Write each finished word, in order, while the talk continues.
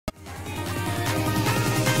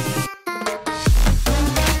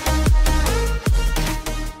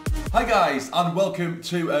Hi guys, and welcome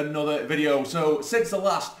to another video. So since the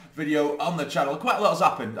last video on the channel, quite a lot has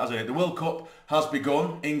happened, hasn't it? The World Cup has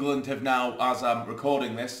begun. England have now, as I'm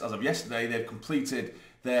recording this, as of yesterday, they've completed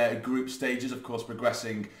their group stages, of course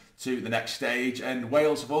progressing to the next stage, and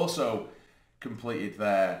Wales have also completed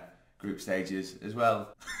their group stages as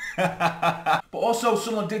well. But also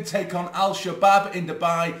Sunderland did take on Al-Shabaab in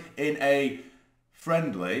Dubai in a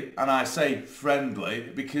friendly, and I say friendly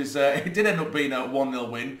because it did end up being a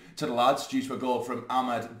 1-0 win to the lads due to a goal from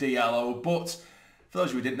Ahmed Diallo. But for those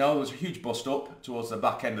of you who didn't know, there was a huge bust-up towards the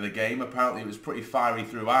back end of the game. Apparently it was pretty fiery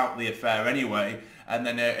throughout the affair anyway, and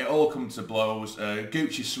then it all comes to blows.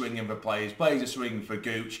 Gooch is swinging for players are swinging for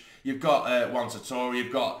Gooch. You've got Juan Satori,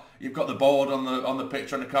 you've got the board on the pitch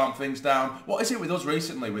trying to calm things down. What is it with us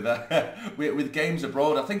recently with with games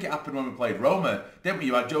abroad? I think it happened when we played Roma, didn't we?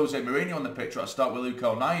 You had Jose Mourinho on the pitch at start with Luke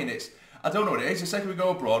O'Neill, and I don't know what it is. The second we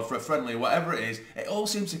go abroad for a friendly, whatever it is, it all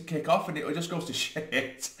seems to kick off and it just goes to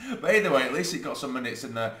shit. But either way, at least it got some minutes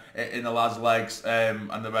in the lad's legs,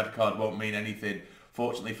 and the red card won't mean anything,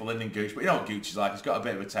 fortunately for Lyndon Gooch. But you know what Gooch is like, he's got a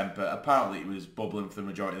bit of a temper. Apparently he was bubbling for the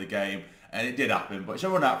majority of the game, and it did happen. But it's a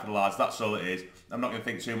run out for the lads, that's all it is. I'm not going to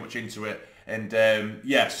think too much into it. And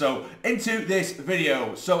yeah, so into this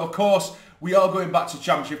video. So of course, we are going back to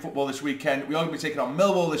Championship football this weekend. We are going to be taking on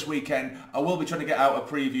Millwall this weekend. I will be trying to get out a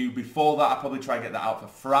preview before that. I'll probably try and get that out for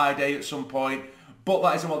Friday at some point. But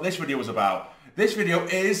that isn't what this video was about. This video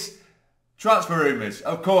is transfer rumours.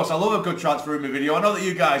 Of course, I love a good transfer rumour video. I know that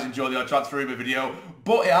you guys enjoy the odd transfer rumour video,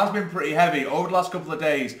 but it has been pretty heavy. Over the last couple of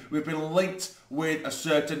days, we've been linked with a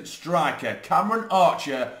certain striker, Cameron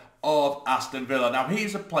Archer of Aston Villa. Now, he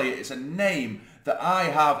is a player, it's a name that I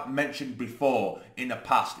have mentioned before in the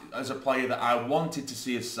past as a player that I wanted to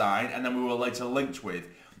see us sign, and then we were later linked with.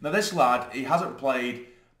 Now, this lad, he hasn't played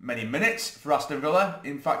many minutes for Aston Villa.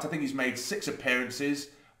 In fact, I think he's made 6 appearances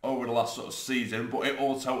over the last sort of season, but it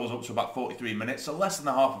all totals up to about 43 minutes, so less than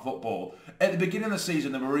a half of football. At the beginning of the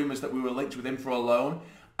season, there were rumours that we were linked with him for a loan,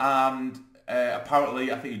 and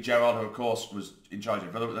apparently, I think Gerard, who of course was in charge of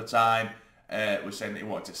Villa at the time, was saying that he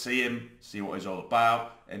wanted to see him, see what he's all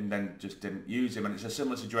about, and then just didn't use him. And it's a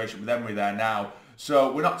similar situation with Emery there now.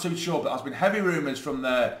 So we're not too sure, but there's been heavy rumours from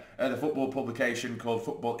the football publication called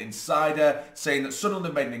Football Insider saying that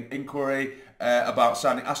Sunderland made an inquiry about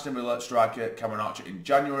signing Aston Villa striker Cameron Archer in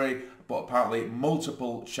January, but apparently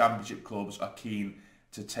multiple Championship clubs are keen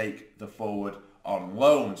to take the forward on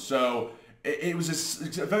loan. So it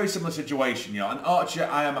was a very similar situation, you know. And Archer,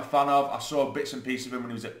 I am a fan of. I saw bits and pieces of him when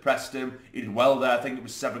he was at Preston. He did well there. I think it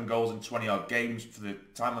was 7 goals in 20-odd games for the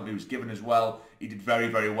time that he was given as well. He did very,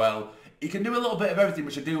 very well. He can do a little bit of everything,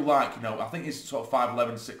 which I do like, you know. I think he's sort of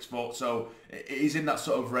 5'11", 6 foot, so he's in that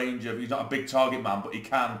sort of range of, he's not a big target man, but he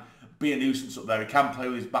can be a nuisance up there. He can play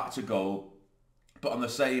with his back to goal, but on the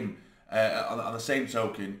same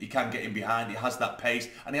token, he can get in behind. He has that pace,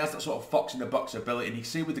 and he has that sort of fox in the box ability. And you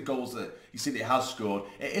see with the goals that he has scored,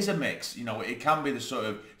 it is a mix. You know, it can be the sort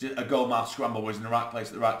of a goal mouth scramble where he's in the right place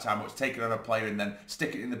at the right time, or it's taken on a player and then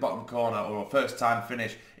stick it in the bottom corner, or a first time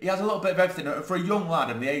finish. He has a little bit of everything. And for a young lad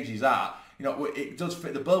and the age he's at, you know, it does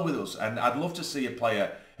fit the bill with us. And I'd love to see a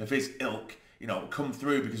player of his ilk, you know, come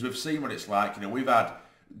through, because we've seen what it's like. You know, we've had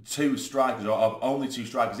 2 strikers, or only 2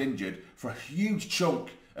 strikers injured for a huge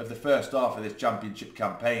chunk of the first half of this Championship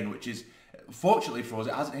campaign, which is, fortunately for us,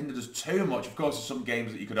 it hasn't hindered us too much. Of course, there's some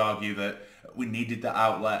games that you could argue that we needed the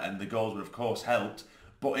outlet, and the goals would of course helped,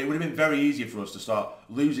 but it would have been very easy for us to start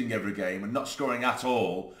losing every game and not scoring at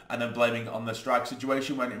all, and then blaming it on the strike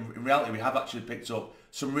situation, when in reality we have actually picked up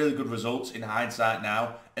some really good results in hindsight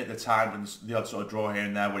now. At the time, and the odd sort of draw here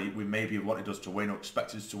and there where we maybe wanted us to win or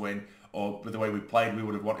expected us to win, or with the way we played we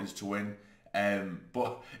would have wanted us to win.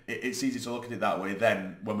 But it's easy to look at it that way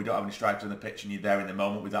then when we don't have any strikers on the pitch and you're there in the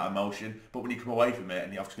moment with that emotion. But when you come away from it,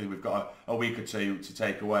 and obviously we've got a week or 2 to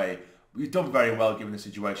take away, we've done very well given the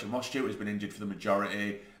situation. Ross Stewart has been injured for the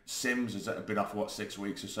majority. Sims has been off for, what, 6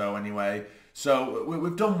 weeks or so anyway. So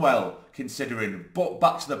we've done well considering. But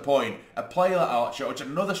back to the point, a player like Archer, or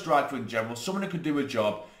another striker in general, someone who could do a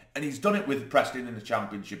job, and he's done it with Preston in the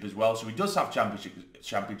Championship as well, so he does have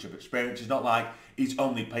championship experience. It's not like he's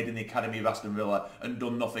only played in the academy of Aston Villa and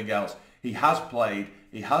done nothing else. He has played,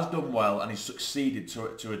 he has done well, and he's succeeded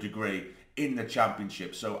to a degree in the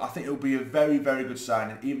Championship. So I think it'll be a very, very good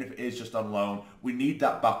signing, even if it is just on loan. We need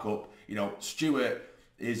that backup. You know, Stewart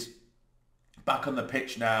is back on the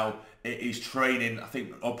pitch now. He's training, I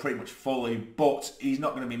think, pretty much fully, but he's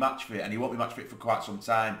not going to be match fit, and he won't be match fit for quite some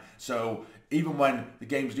time. So even when the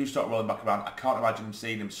games do start rolling back around, I can't imagine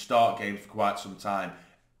seeing him start games for quite some time.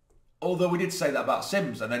 Although we did say that about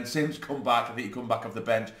Sims, and then Sims come back, I think he come back off the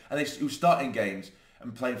bench, and he was starting games.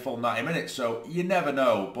 and playing full 90 minutes. So you never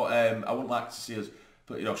know. But I wouldn't like to see us,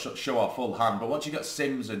 show our full hand. But once you got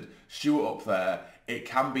Sims and Stewart up there, it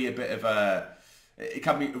can be a bit of a... It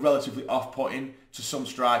can be relatively off-putting to some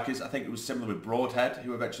strikers. I think it was similar with Broadhead,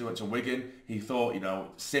 who eventually went to Wigan. He thought,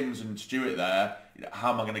 Sims and Stewart there,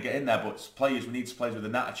 how am I going to get in there? But we need players with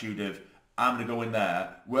an attitude of, I'm going to go in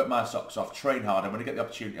there, work my socks off, train hard, and when I get the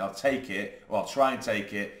opportunity, I'll take it, or I'll try and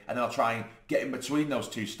take it, and then I'll try and get in between those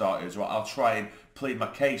two starters, or I'll try and plead my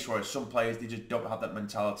case, whereas some players, they just don't have that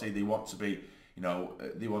mentality. They want to be,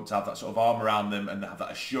 they want to have that sort of arm around them and have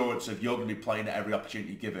that assurance of you're going to be playing at every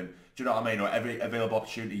opportunity given. Do you know what I mean? Or every available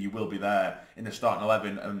opportunity you will be there in the starting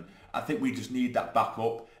 11. And I think we just need that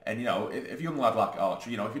backup. And, if a young lad like Archer,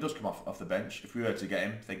 if he does come off the bench, if we were to get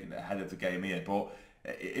him, thinking ahead of the game here, but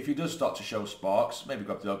if he does start to show sparks, maybe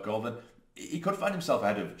grab the odd goal, then he could find himself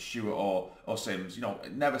ahead of Stewart or Sims.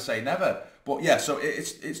 Never say never. But yeah, so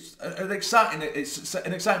it's an exciting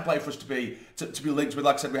play for us to be linked with.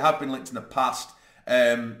 Like I said, we have been linked in the past.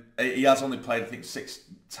 He has only played, I think, 6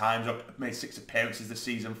 times, or made 6 appearances this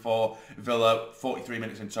season for Villa, 43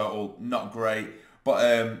 minutes in total, not great.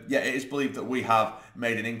 But yeah, it is believed that we have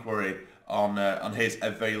made an inquiry on his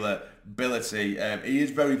availability. He is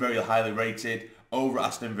very, very highly rated over at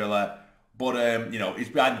Aston Villa, but he's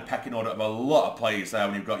behind the pecking order of a lot of players there.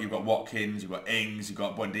 When you've got Watkins, you've got Ings, you've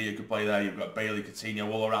got Buendia could play there, you've got Bailey,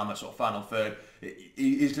 Coutinho, all around that sort of final third.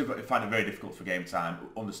 He's going to find it very difficult for game time,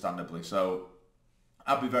 understandably. So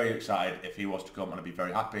I'd be very excited if he was to come, and I'd be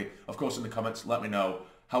very happy. Of course, in the comments, let me know,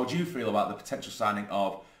 how would you feel about the potential signing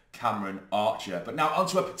of Cameron Archer? But now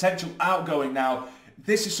onto a potential outgoing now.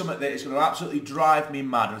 This is something that is going to absolutely drive me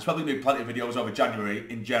mad, and there's probably going to be plenty of videos over January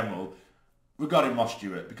in general regarding Ross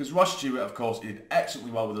Stewart, because Ross Stewart, of course, did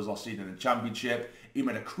excellently well with us last season in the Championship. He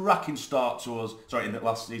made a cracking start to us, in the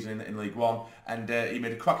last season in League One, and he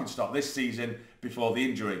made a cracking start this season before the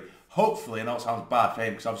injury. Hopefully, I know it sounds bad for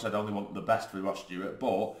him, because obviously I only want the best for Ross Stewart,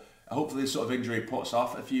 but hopefully this sort of injury puts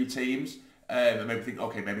off a few teams, and maybe think,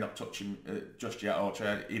 okay, maybe not touch him just yet, or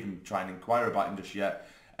even try and inquire about him just yet,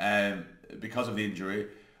 because of the injury.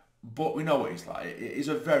 But we know what he's like. He's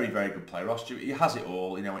a very, very good player, Ross Stewart. He has it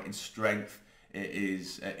all, in strength. It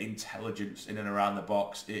is intelligence in and around the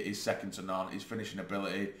box. It is second to none. His finishing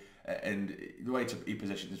ability and the way he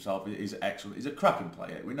positions himself is excellent. He's a cracking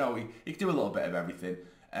player. We know he can do a little bit of everything.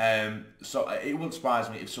 So it wouldn't surprise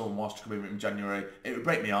me if someone was to come in January. It would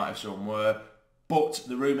break me out if someone were. But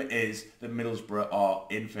the rumour is that Middlesbrough are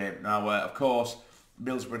in for him. Now, of course,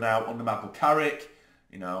 Middlesbrough now under Michael Carrick,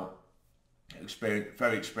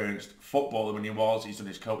 very experienced footballer when he was. He's done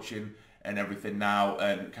his coaching and everything now,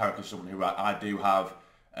 and Carrick is someone who I do have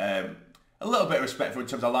a little bit of respect for in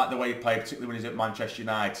terms of I like the way he played, particularly when he's at Manchester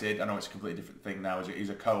United. I know it's a completely different thing now as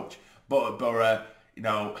he's a coach, but Boro,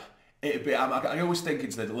 I always think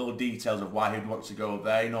into the little details of why he'd want to go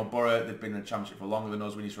there. Boro, they've been in the Championship for longer than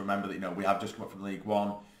us. We need to remember that we have just come up from League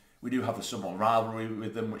One. We do have the somewhat rivalry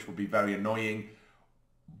with them, which will be very annoying,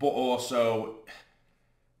 but also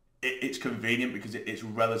it's convenient because it's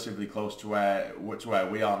relatively close to where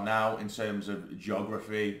we are now in terms of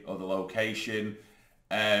geography or the location.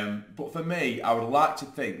 But for me, I would like to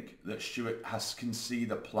think that Stewart can see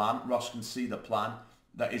the plan. Ross can see the plan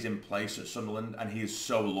that is in place at Sunderland, and he is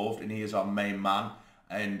so loved, and he is our main man.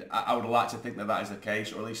 And I would like to think that is the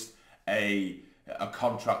case, or at least a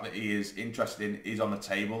contract that he is interested in is on the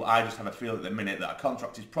table. I just have a feel at the minute that a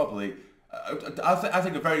contract is probably... I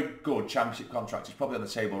think a very good Championship contract is probably on the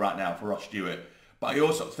table right now for Ross Stewart. But I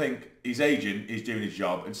also think his agent is doing his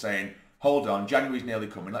job and saying, hold on, January's nearly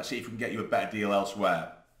coming, let's see if we can get you a better deal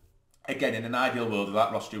elsewhere. Again, in an ideal world, I'd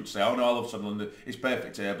like Ross Stewart to say, oh no, I love Sunderland, it's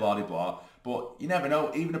perfect here, blah, blah, blah. But you never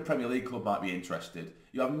know, even a Premier League club might be interested.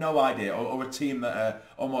 You have no idea, or a team that are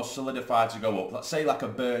almost solidified to go up. Let's say like a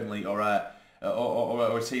Burnley or a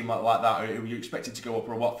team like that, who you're expected to go up,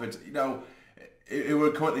 or a Watford, who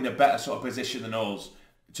were currently in a better sort of position than us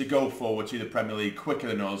to go forward to the Premier League quicker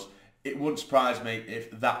than us. It wouldn't surprise me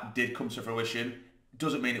if that did come to fruition.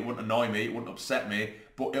 Doesn't mean it wouldn't annoy me, it wouldn't upset me,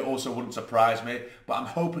 but it also wouldn't surprise me. But I'm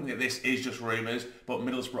hoping that this is just rumours, but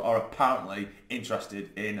Middlesbrough are apparently interested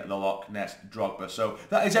in the Loch Ness Drogba. So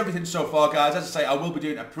that is everything so far, guys. As I say, I will be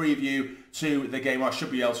doing a preview to the game, or I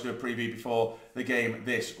should be able to do a preview before the game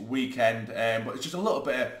this weekend. But it's just a little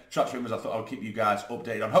bit of transfer rumours I thought I would keep you guys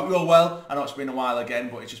updated on. Hope you're all well. I know it's been a while again,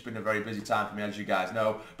 but it's just been a very busy time for me, as you guys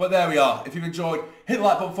know. But there we are. If you've enjoyed, hit the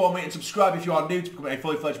like button for me and subscribe if you are new to become a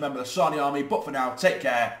fully fledged member of the Sarny Army. But for now, take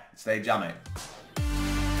care and stay jammy.